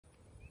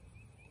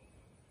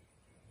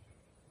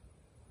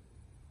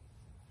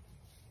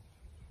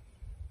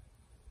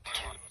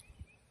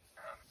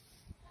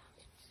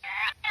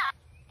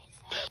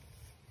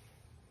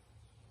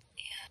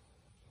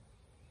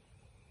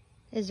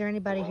Is there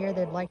anybody here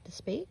that'd like to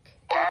speak?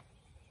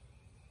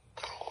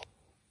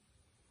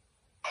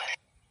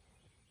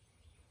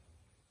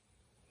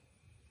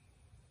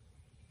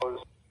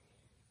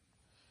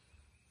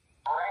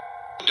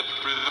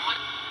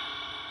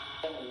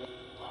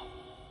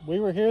 We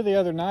were here the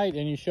other night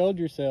and you showed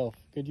yourself.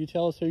 Could you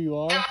tell us who you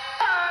are?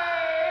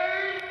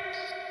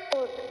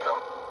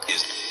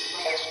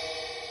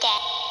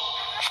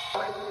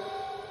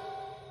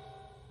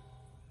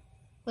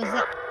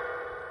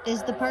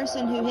 Is the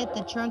person who hit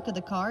the trunk of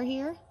the car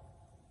here?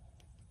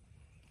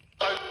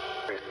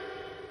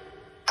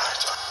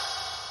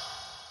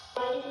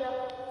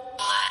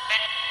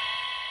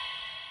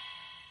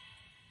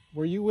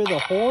 Were you with a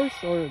horse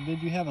or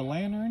did you have a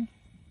lantern?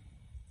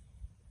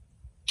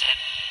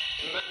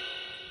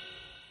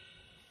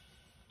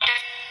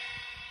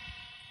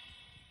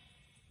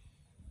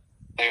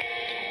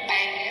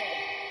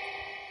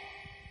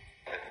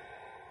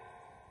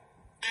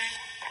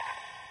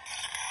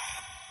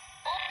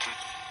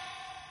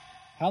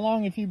 How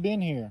long have you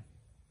been here?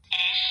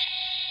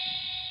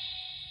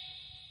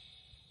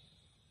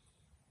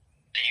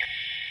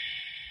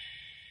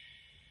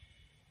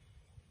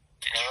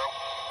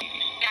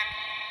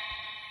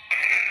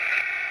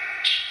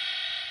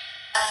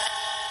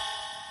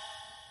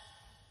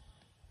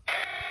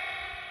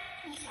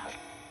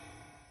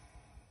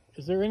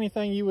 Is there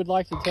anything you would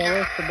like to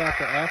tell us about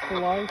the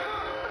afterlife?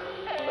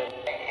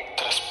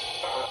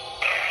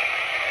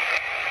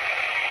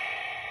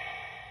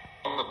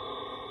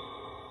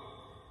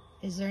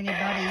 Is there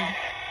anybody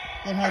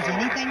that has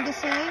anything to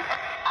say?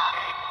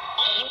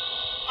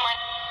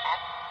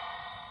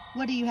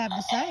 What do you have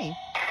to say?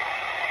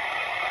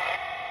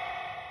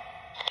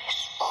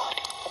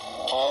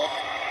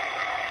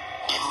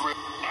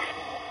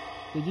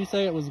 Did you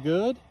say it was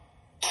good?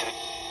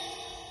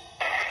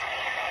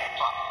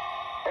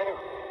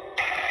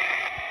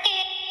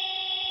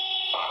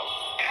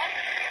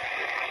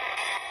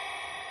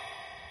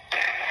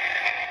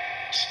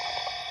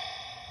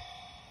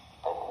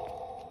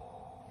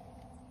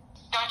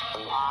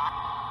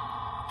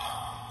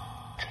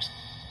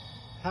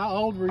 How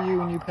old were you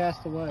when you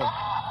passed away?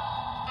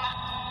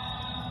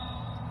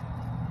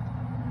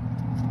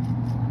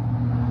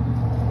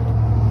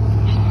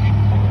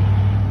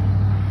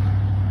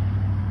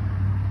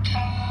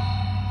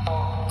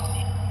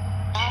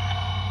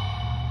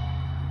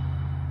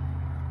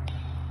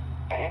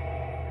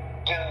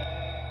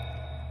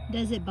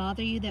 Does it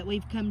bother you that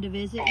we've come to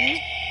visit you?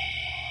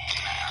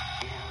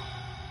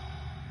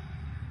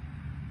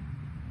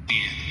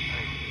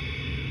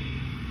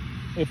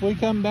 If we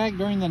come back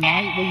during the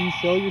night, will you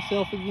show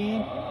yourself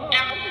again?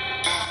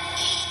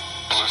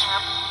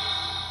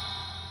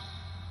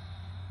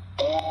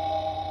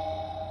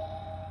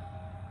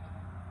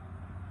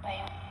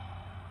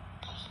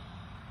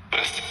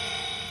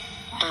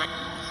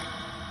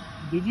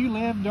 Did you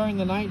live during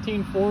the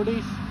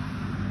 1940s?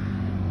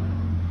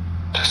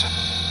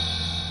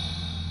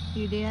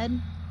 You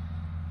did?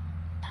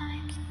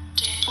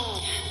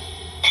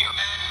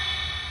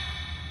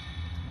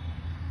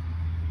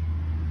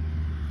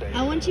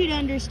 I want you to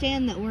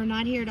understand that we're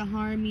not here to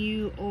harm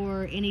you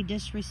or any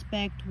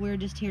disrespect. We're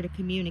just here to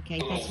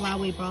communicate. That's why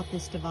we brought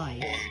this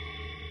device.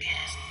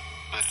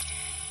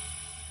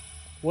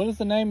 What is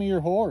the name of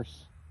your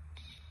horse?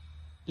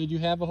 Did you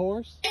have a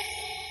horse?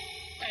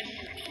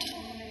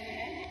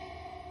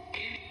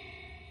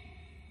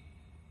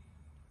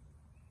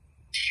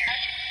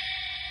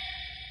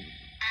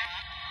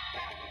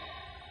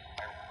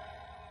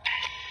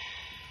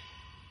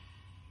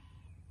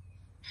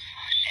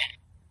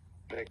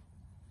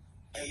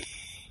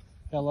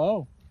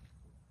 Hello.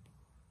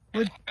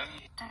 How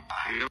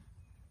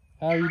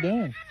are you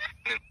doing?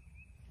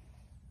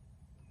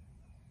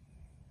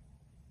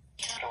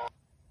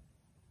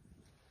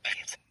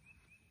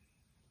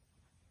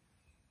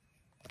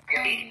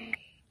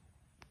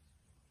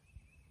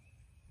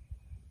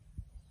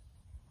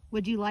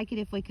 Would you like it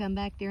if we come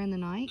back during the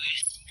night?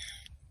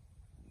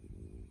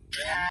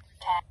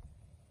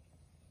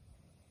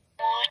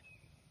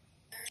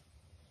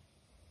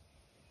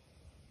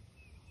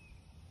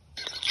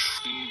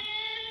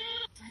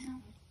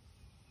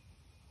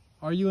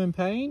 Are you in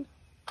pain?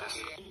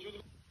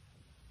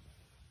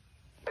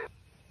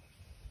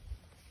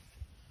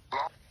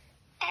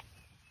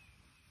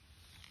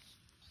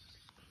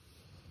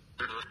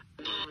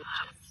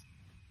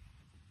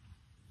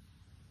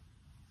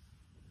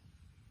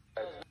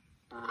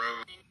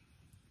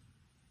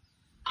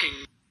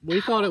 We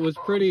thought it was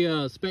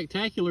pretty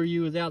spectacular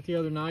you was out the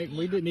other night and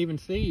we didn't even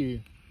see you.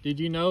 Did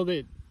you know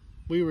that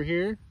we were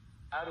here?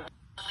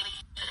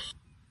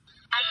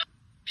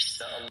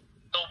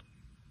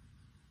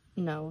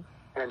 No.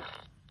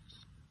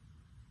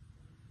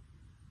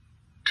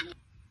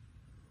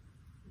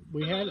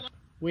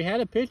 We had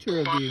a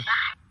picture of you.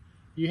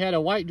 You had a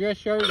white dress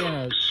shirt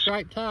and a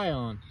striped tie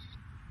on.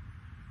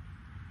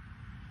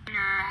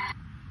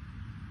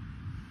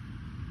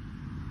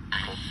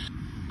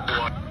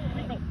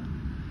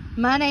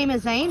 My name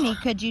is Amy.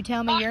 Could you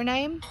tell me your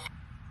name?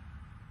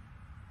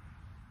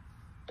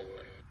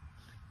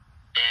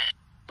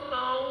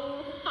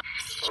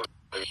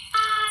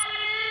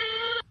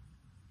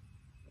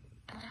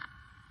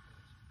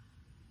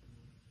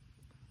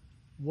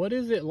 What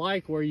is it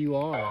like where you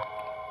are?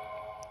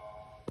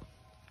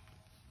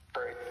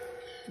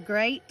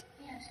 Great.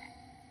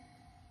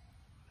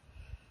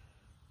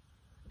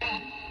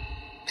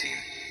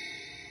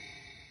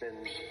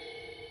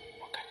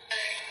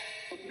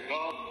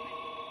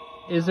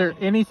 Is there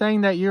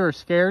anything that you're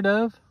scared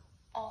of?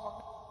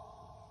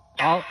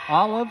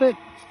 All of it?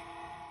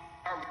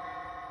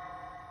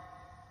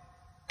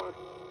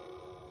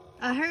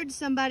 I heard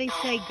somebody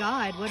say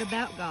God. What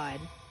about God?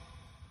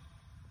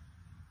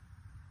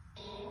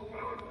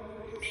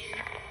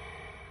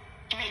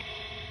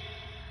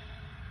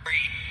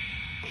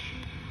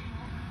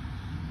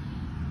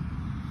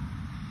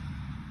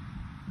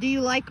 Do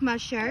you like my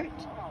shirt?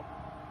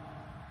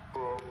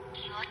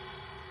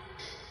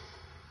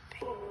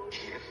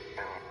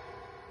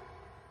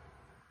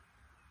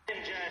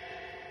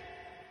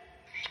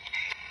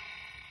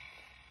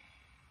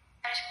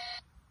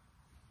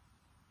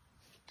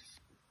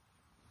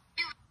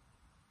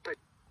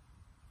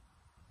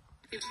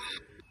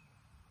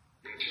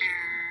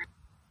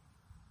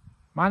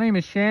 My name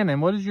is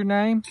Shannon. What is your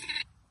name?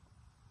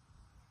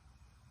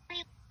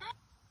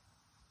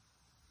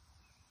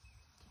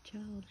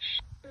 Child.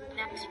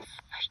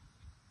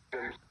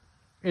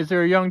 Is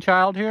there a young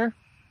child here?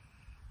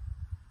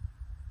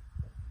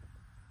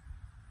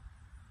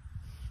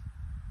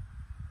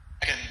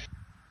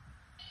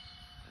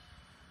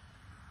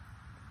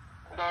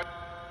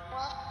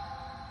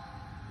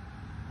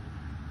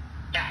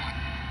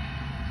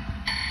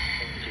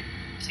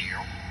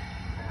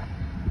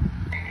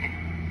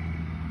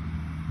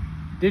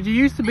 Did you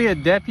used to be a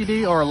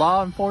deputy or a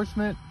law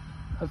enforcement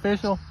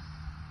official?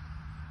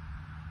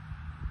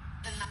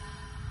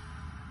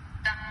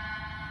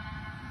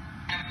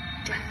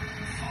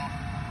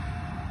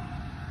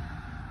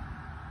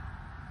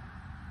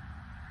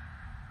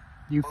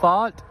 You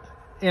fought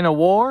in a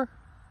war?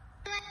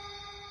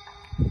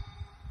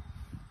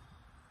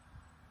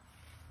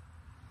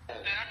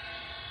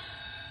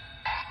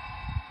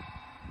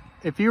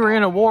 If you were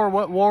in a war,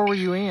 what war were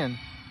you in?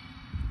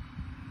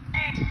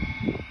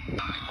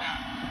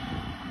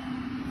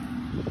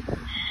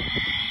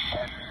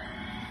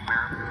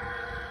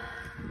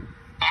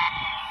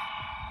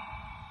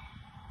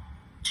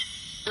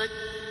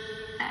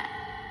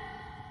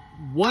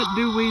 What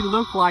do we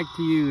look like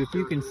to you if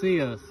you can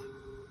see us?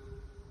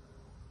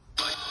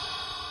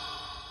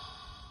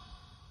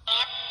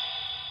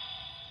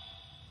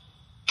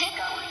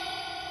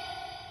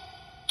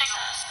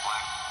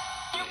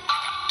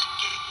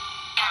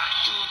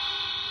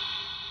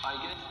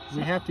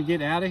 We have to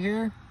get out of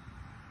here?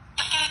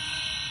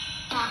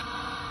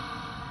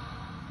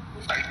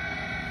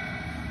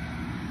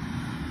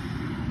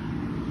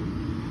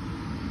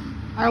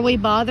 Are we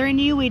bothering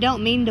you? We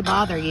don't mean to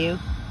bother you.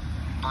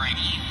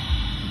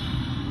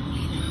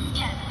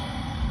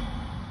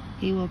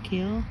 He will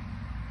kill.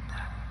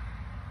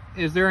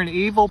 Is there an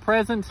evil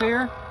presence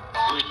here?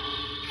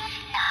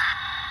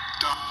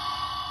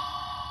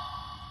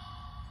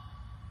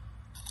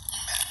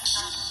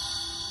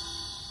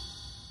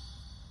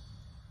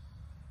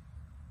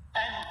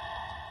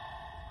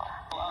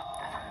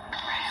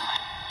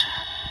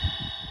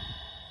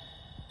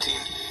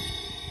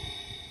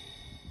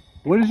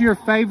 What is your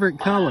favorite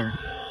color?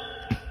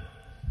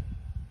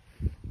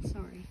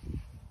 Sorry.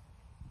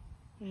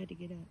 I had to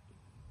get up.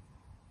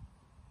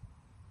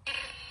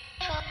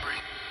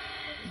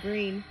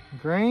 Green.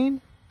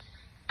 Green?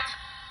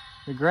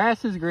 The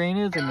grass is green,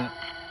 isn't it?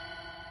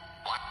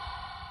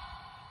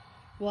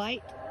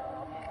 White.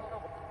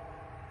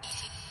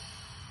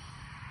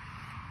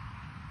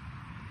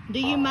 Do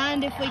you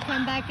mind if we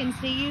come back and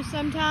see you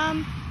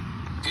sometime?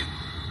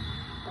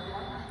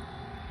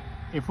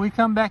 If we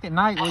come back at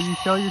night, will you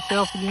show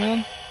yourself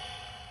again?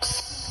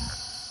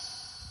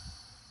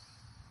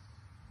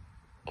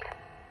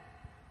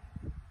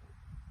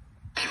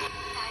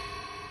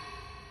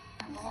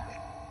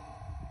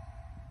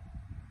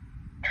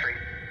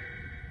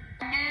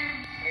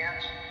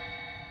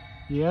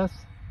 Yes.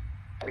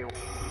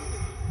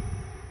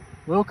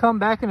 We'll come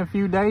back in a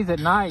few days at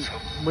night.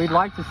 We'd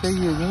like to see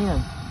you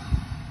again.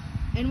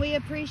 And we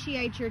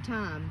appreciate your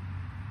time.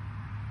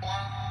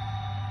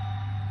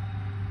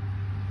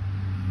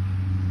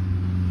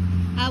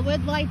 I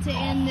would like to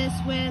end this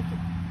with,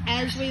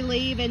 as we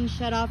leave and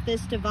shut off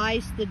this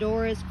device, the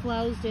door is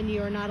closed and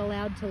you are not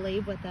allowed to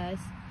leave with us,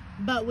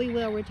 but we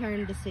will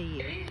return to see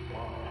you.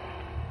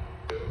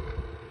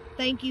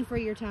 Thank you for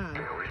your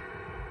time.